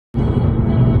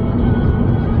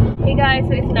Hey guys,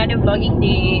 so it's another vlogging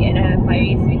day and I have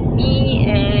Iris with me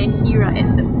and Hira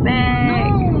at the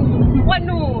back. No. What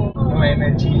no? No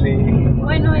energy leh.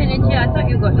 Why no energy? I thought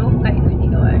you got no flight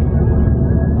today or what?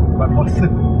 But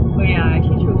awesome. Oh yeah,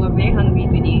 actually true. We're very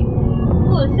hungry today.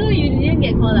 Oh, so you didn't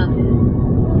get called up?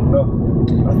 No.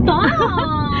 Stop!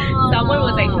 Someone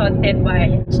was actually on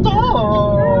standby.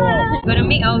 Stop! We're gonna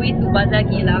make our way to Bazaar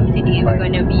Geylang today. We're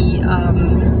gonna be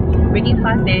breaking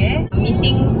fast there. I'm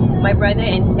meeting my brother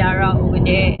and Tiara over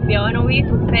there. We are on our way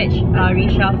to fetch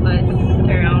Risha first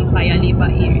around Paya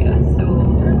Lebar area. So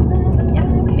yeah,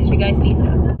 catch you guys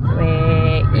later.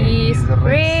 Where is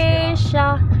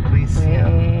Risha?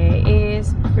 Where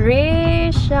is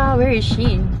Risha? Where is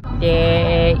she?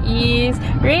 There is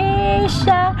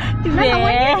Risha.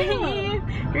 There is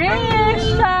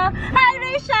Risha. Hi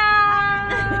Risha.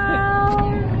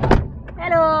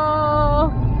 Hello.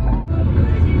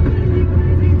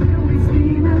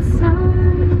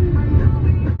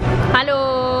 Hello.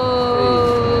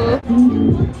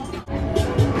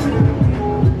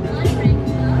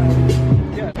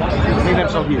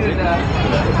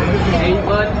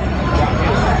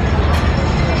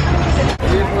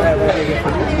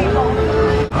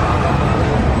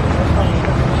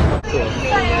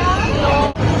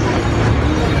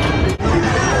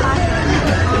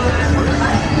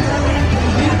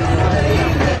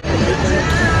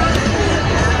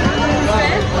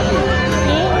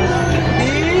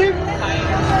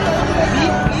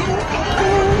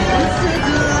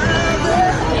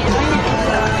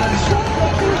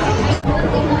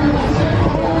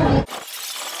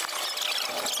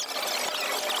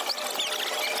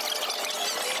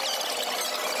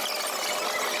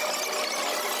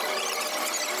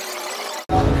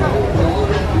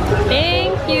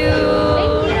 Thank you.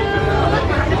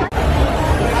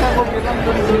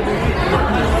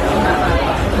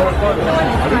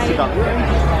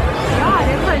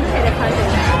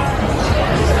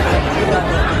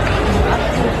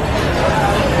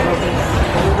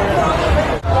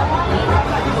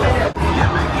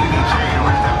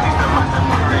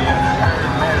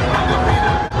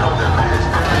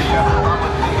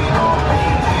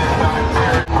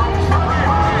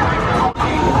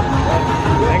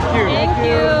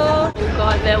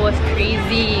 That was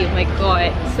crazy, oh my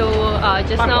god. So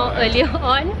just now earlier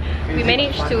on we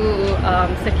managed to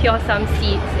secure some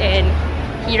seats and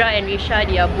Hira and Risha,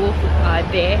 they are both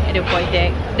there at the void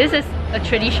deck. This is a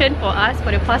tradition for us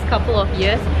for the past couple of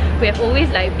years. We have always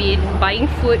like been buying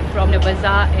food from the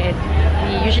bazaar and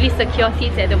we usually secure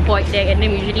seats at the void deck and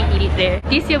then we usually eat it there.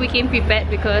 This year we came prepared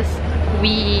because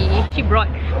she brought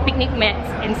picnic mats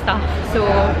and stuff. So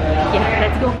yeah,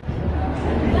 let's go.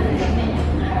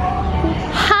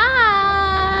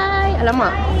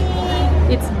 Alamak,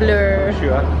 it's blur.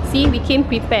 Sure. See, we came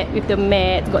prepared with the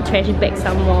mats, got trash bag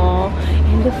some more,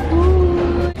 and the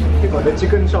food. You got the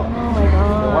chicken chop. Oh my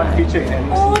god. The one featured in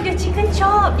MC. Oh, the chicken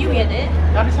chop. You get it?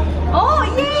 Yeah, this one. Oh,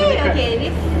 yay! Okay,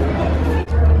 this.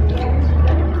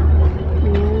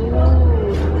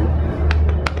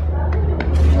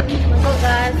 Oh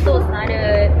guys, so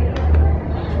excited.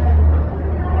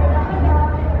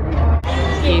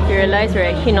 Okay, if you realize we're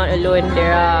actually not alone,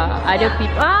 there are other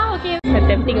people. Ah, okay. I'm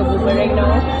attempting a boomerang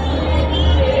now.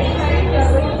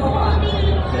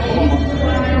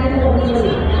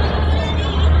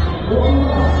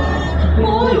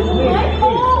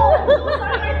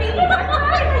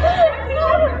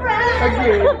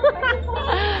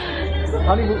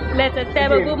 Let's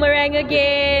attempt a boomerang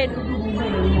again.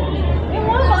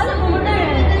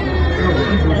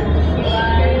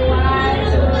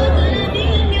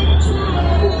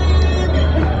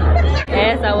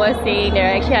 As I was saying, there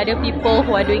are actually other people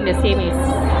who are doing the same as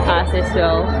us as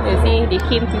well. You see, they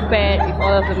came prepared with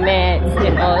all of the mats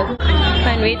and all.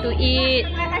 Can't wait to eat.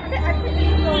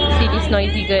 See this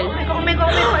noisy girl. Oh my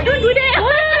god, don't do that!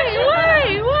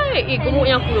 Why? Eh,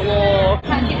 gemuknya aku. Oh.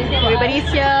 Everybody's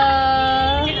here.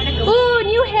 Oh,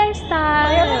 new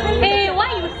hairstyle. Hey, why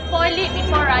you spoil it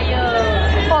before Raya?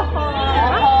 It's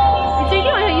already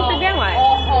on her Instagram, what?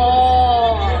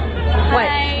 What?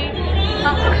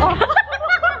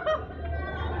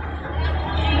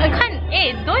 I can't.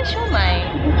 Eh, don't show my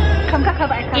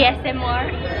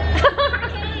ASMR.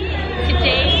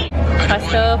 Today.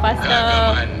 Faster.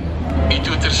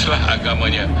 Itu terserah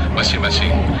agamanya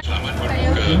masing-masing. Selamat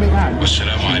berbuka.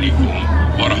 Wassalamualaikum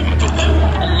warahmatullahi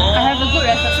wabarakatuh. I have a good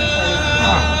recipe for you.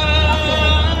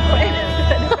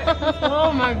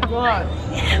 Oh my god.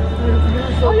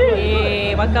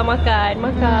 Okay, makan.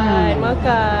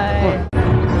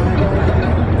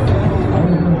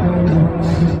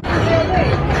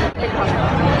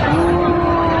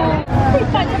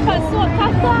 Cepat suap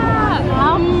kakak.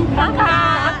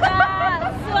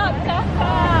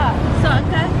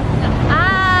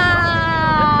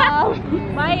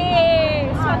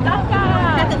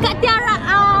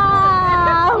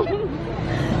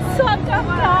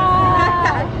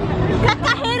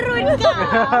 Kakak Herun kau.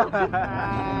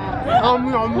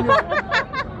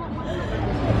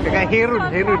 Kakak Herun.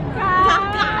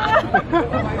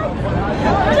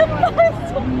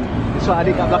 So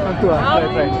adik kat belakang tu lah.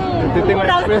 Try. Kita tengok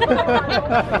experience.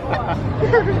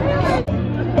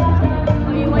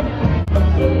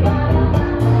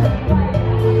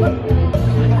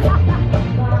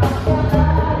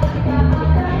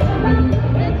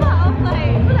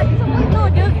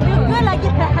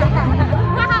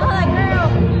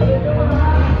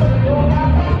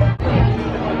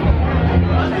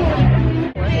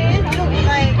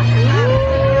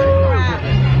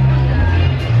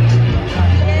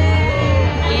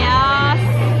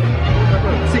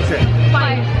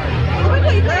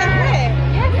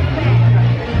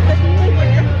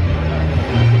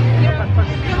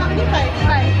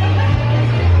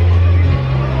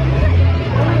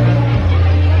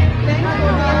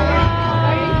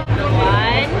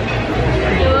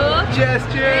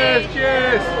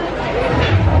 Cheers!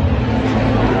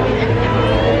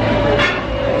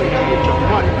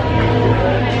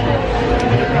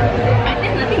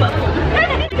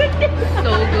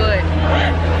 So good.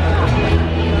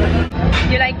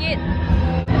 You like it?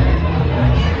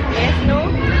 Yes, no?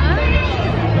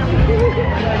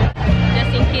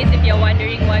 Just in case if you're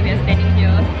wondering why we're standing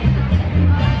here.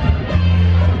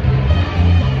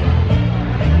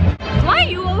 Why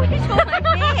you always show my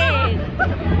face?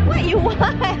 What you want?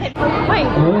 Why?